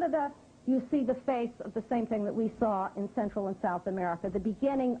Canada, you see the face of the same thing that we saw in Central and South America, the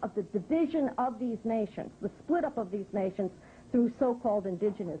beginning of the division of these nations, the split up of these nations through so-called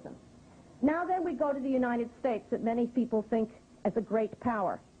indigenism. Now then we go to the United States that many people think as a great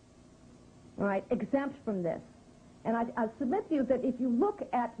power, all right, exempt from this. And I submit to you that if you look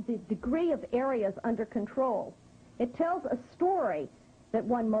at the degree of areas under control, it tells a story that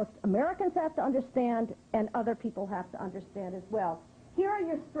most Americans have to understand and other people have to understand as well. Here are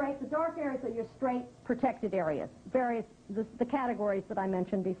your the dark areas are your straight protected areas, the categories that I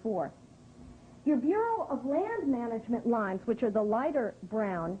mentioned before. Your Bureau of Land Management lines, which are the lighter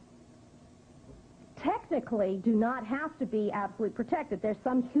brown, technically do not have to be absolutely protected. There's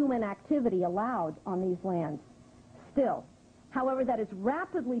some human activity allowed on these lands still. However, that is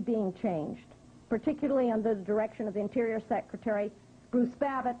rapidly being changed, particularly under the direction of the Interior Secretary Bruce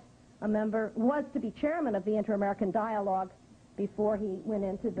Babbitt, a member, was to be chairman of the Inter-American Dialogue before he went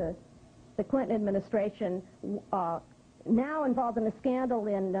into the the Clinton administration, now involved in a scandal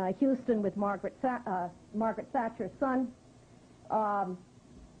in Houston with Margaret Thatcher's son.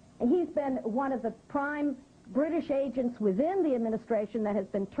 He's been one of the prime British agents within the administration that has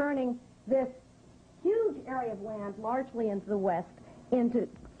been turning this huge area of land, largely into the West,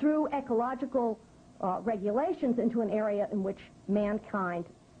 through ecological regulations, into an area in which mankind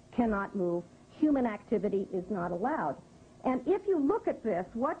cannot move. Human activity is not allowed. And if you look at this,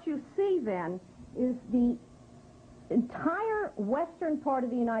 what you see then is the entire western part of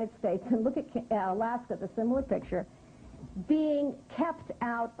the United States, and look at Alaska, the similar picture, being kept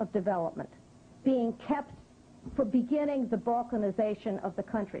out of development, being kept for beginning the balkanization of the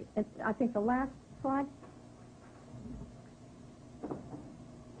country. And I think the last slide.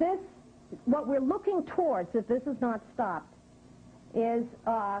 This, what we're looking towards, if this is not stopped, is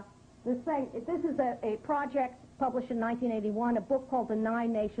this thing. This is a project published in 1981, a book called The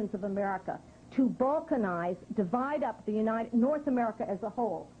 9 Nations of America, to balkanize, divide up the North America as a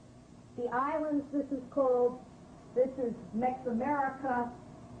whole. The islands, this is Mesoamerica.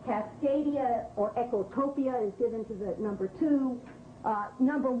 Cascadia, or Ecotopia, is given to the number 2.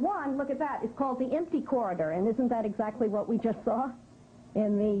 Number 1, look at that, is called the Empty Corridor, and isn't that exactly what we just saw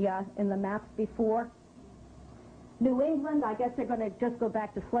in the maps before? New England, I guess they're going to just go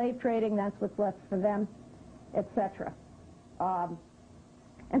back to slave trading, that's what's left for them, etc.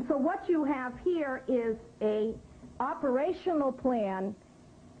 And so what you have here is a operational plan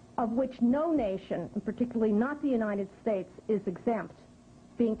of which no nation, and particularly not the United States, is exempt,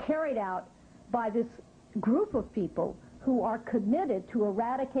 being carried out by this group of people who are committed to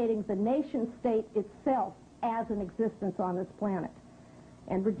eradicating the nation-state itself as an existence on this planet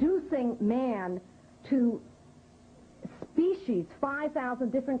and reducing man to species,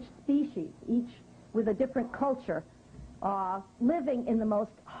 5,000 different species, each with a different culture, living in the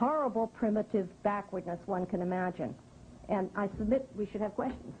most horrible, primitive backwardness one can imagine. And I submit we should have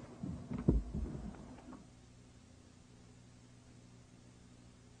questions.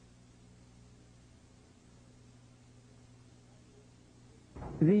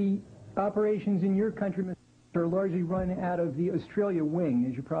 The operations in your country are largely run out of the Australia wing,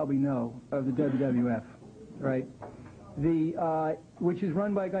 as you probably know, of the WWF, right? Which is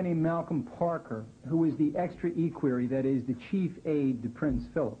run by a guy named Malcolm Parker, who was the extra equerry, that is, the chief aide to Prince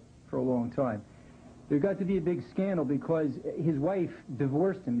Philip for a long time. There got to be a big scandal because his wife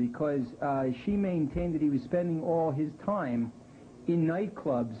divorced him because she maintained that he was spending all his time in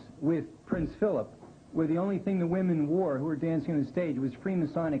nightclubs with Prince Philip, where the only thing the women wore who were dancing on the stage was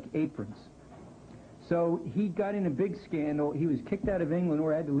Freemasonic aprons. So he got in a big scandal. He was kicked out of England,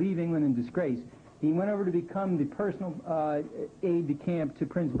 or had to leave England in disgrace. He went over to become the personal aide-de-camp to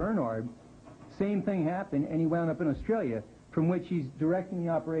Prince Bernard. Same thing happened, and he wound up in Australia, from which he's directing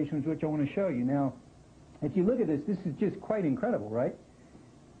the operations, which I want to show you. Now, if you look at this, this is just quite incredible, right?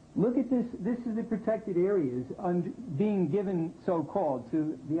 Look at this. This is the protected areas being given, so-called,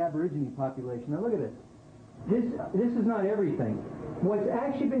 to the Aborigine population. Now look at this. This is not everything. What's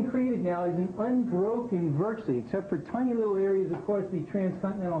actually been created now is an unbroken, virtually, except for tiny little areas across the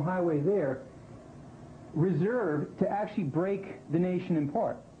transcontinental highway there, reserve to actually break the nation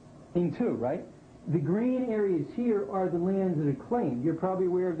in two, right? The green areas here are the lands that are claimed. You're probably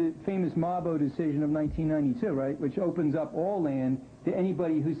aware of the famous Mabo decision of 1992, right, which opens up all land to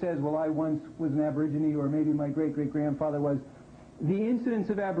anybody who says, well, I once was an Aborigine, or maybe my great-great-grandfather was. The incidence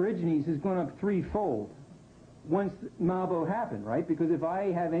of Aborigines has gone up threefold once Mabo happened, right? Because if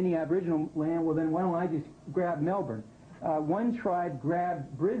I have any Aboriginal land, well, then why don't I just grab Melbourne? One tribe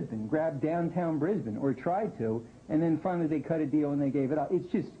grabbed Brisbane, grabbed downtown Brisbane, or tried to, and then finally they cut a deal and they gave it up.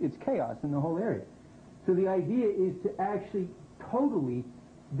 It's chaos in the whole area. So the idea is to actually totally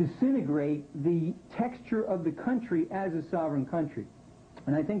disintegrate the texture of the country as a sovereign country.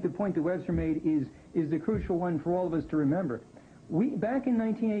 And I think the point that Webster made is the crucial one for all of us to remember. Back in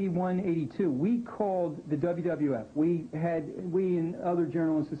 1981-82, we called the WWF. We and other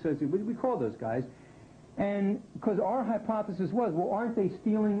journalists associated, we called those guys. And because our hypothesis was, well, aren't they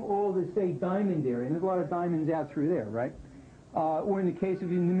stealing all the, say, diamond area? And there's a lot of diamonds out through there, right? Or in the case of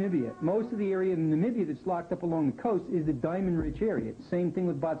Namibia. Most of the area in Namibia that's locked up along the coast is the diamond-rich area. Same thing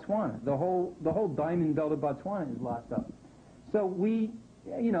with Botswana. The whole diamond belt of Botswana is locked up. So we,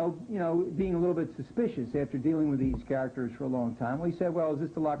 being a little bit suspicious after dealing with these characters for a long time, we said, well, is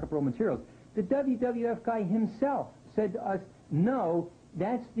this to lock up raw materials? The WWF guy himself said to us, no,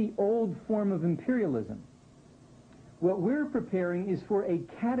 that's the old form of imperialism. What we're preparing is for a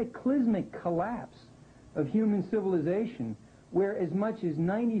cataclysmic collapse of human civilization, where as much as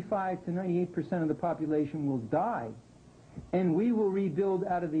 95 to 98% of the population will die, and we will rebuild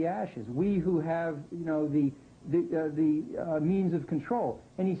out of the ashes. We who have, you know, the means of control.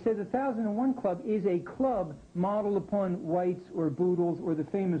 And he said the 1001 Club is a club modeled upon White's or Boodle's or the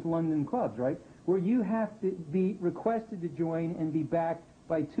famous London clubs, right? Where you have to be requested to join and be backed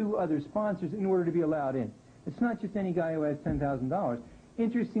by 2 other sponsors in order to be allowed in. It's not just any guy who has $10,000.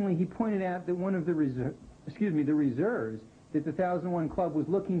 Interestingly, he pointed out that one of the reserves that the 1001 Club was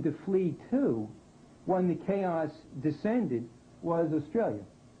looking to flee to when the chaos descended was Australia.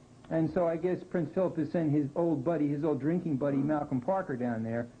 And so I guess Prince Philip has sent his old buddy, his old drinking buddy, Malcolm Parker, down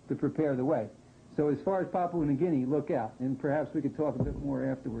there to prepare the way. So as far as Papua New Guinea, look out. And perhaps we could talk a bit more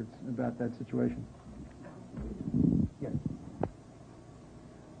afterwards about that situation. Yes.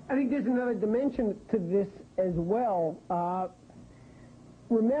 I think there's another dimension to this as well.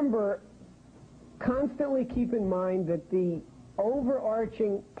 Remember, constantly keep in mind that the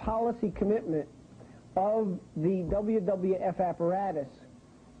overarching policy commitment of the WWF apparatus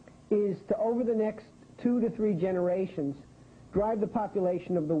is to, over the next 2 to 3 generations, drive the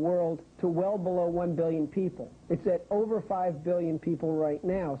population of the world to well below 1 billion people. It's at over 5 billion people right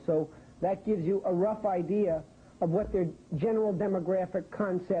now, so that gives you a rough idea of what their general demographic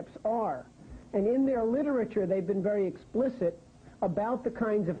concepts are. And in their literature, they've been very explicit about the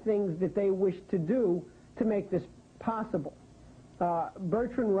kinds of things that they wish to do to make this possible.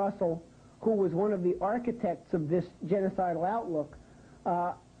 Bertrand Russell, who was one of the architects of this genocidal outlook,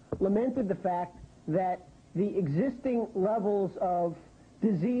 lamented the fact that the existing levels of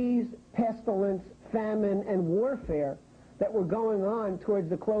disease, pestilence, famine, and warfare that were going on towards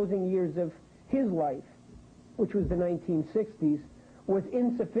the closing years of his life, which was the 1960s, was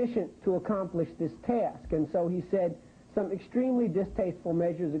insufficient to accomplish this task. And so he said some extremely distasteful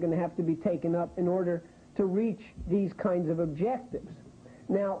measures are going to have to be taken up in order to reach these kinds of objectives.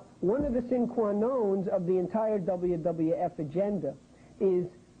 Now, one of the sine qua nons of the entire WWF agenda is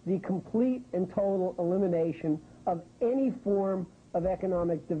the complete and total elimination of any form of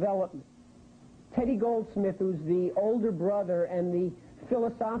economic development. Teddy Goldsmith, who's the older brother and the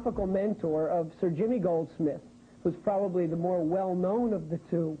philosophical mentor of Sir Jimmy Goldsmith, who's probably the more well-known of the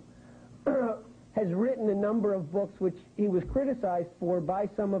two, has written a number of books which he was criticized for by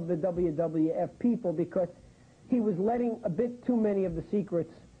some of the WWF people because he was letting a bit too many of the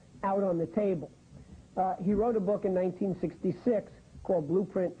secrets out on the table. He wrote a book in 1966 called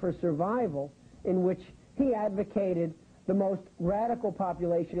Blueprint for Survival, in which he advocated the most radical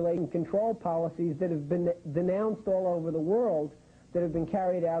population control policies that have been denounced all over the world, that have been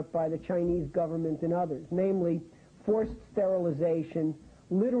carried out by the Chinese government and others, namely forced sterilization,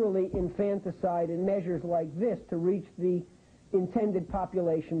 literally infanticide, and measures like this to reach the intended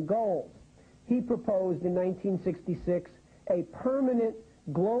population goals. He proposed in 1966 a permanent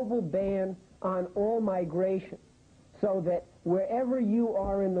global ban on all migration, so that wherever you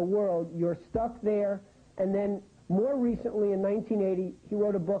are in the world, you're stuck there. And then more recently, in 1980, he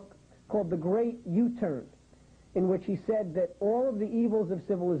wrote a book called The Great U-Turn, in which he said that all of the evils of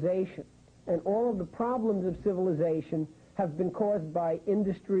civilization and all of the problems of civilization have been caused by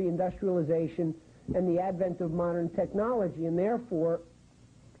industry, industrialization, and the advent of modern technology, and therefore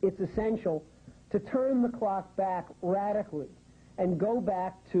it's essential to turn the clock back radically and go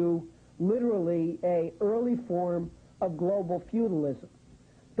back to literally an early form of global feudalism.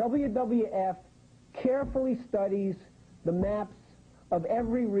 WWF carefully studies the maps of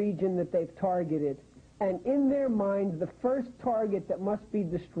every region that they've targeted, and in their minds, the first target that must be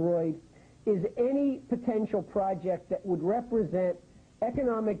destroyed is any potential project that would represent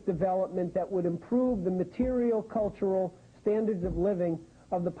economic development that would improve the material, cultural standards of living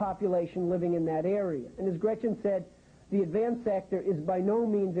of the population living in that area. And as Gretchen said, the advanced sector is by no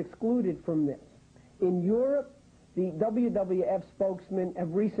means excluded from this. In Europe, the WWF spokesmen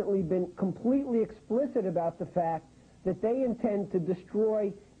have recently been completely explicit about the fact that they intend to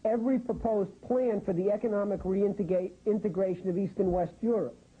destroy every proposed plan for the economic reintegration of East and West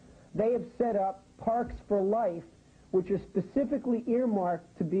Europe. They have set up parks for life, which are specifically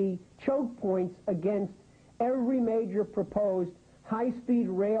earmarked to be choke points against every major proposed high-speed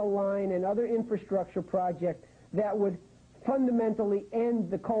rail line and other infrastructure project that would fundamentally end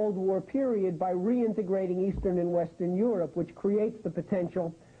the Cold War period by reintegrating Eastern and Western Europe, which creates the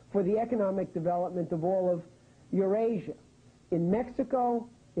potential for the economic development of all of Eurasia. In Mexico,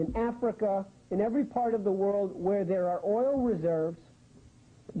 in Africa, in every part of the world where there are oil reserves,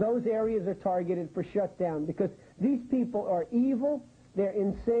 those areas are targeted for shutdown because these people are evil, they're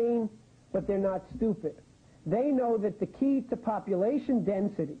insane, but they're not stupid. They know that the key to population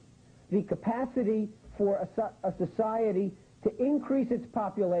density, the capacity for a society to increase its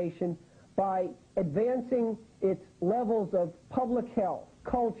population by advancing its levels of public health,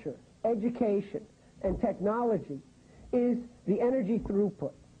 culture, education, and technology is the energy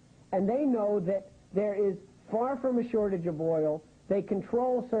throughput. And they know that there is far from a shortage of oil. They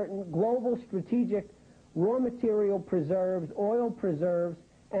control certain global strategic raw material preserves, oil preserves,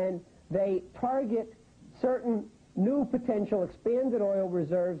 and they target certain new potential expanded oil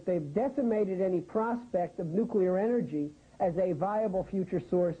reserves. They've decimated any prospect of nuclear energy as a viable future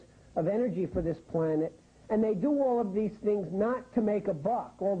source of energy for this planet. And they do all of these things not to make a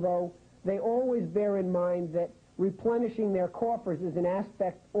buck, although they always bear in mind that replenishing their coffers is an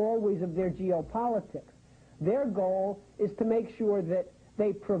aspect always of their geopolitics. Their goal is to make sure that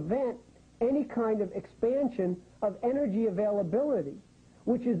they prevent any kind of expansion of energy availability,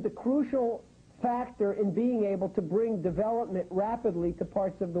 which is the crucial factor in being able to bring development rapidly to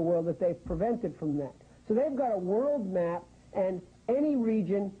parts of the world that they've prevented from that. So they've got a world map, and any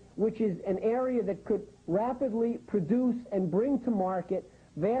region which is an area that could rapidly produce and bring to market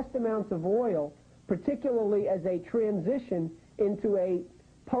vast amounts of oil, particularly as a transition into a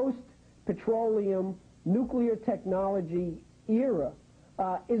post-petroleum nuclear technology era,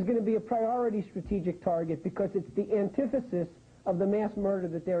 is going to be a priority strategic target because it's the antithesis of the mass murder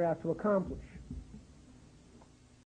that they're out to accomplish.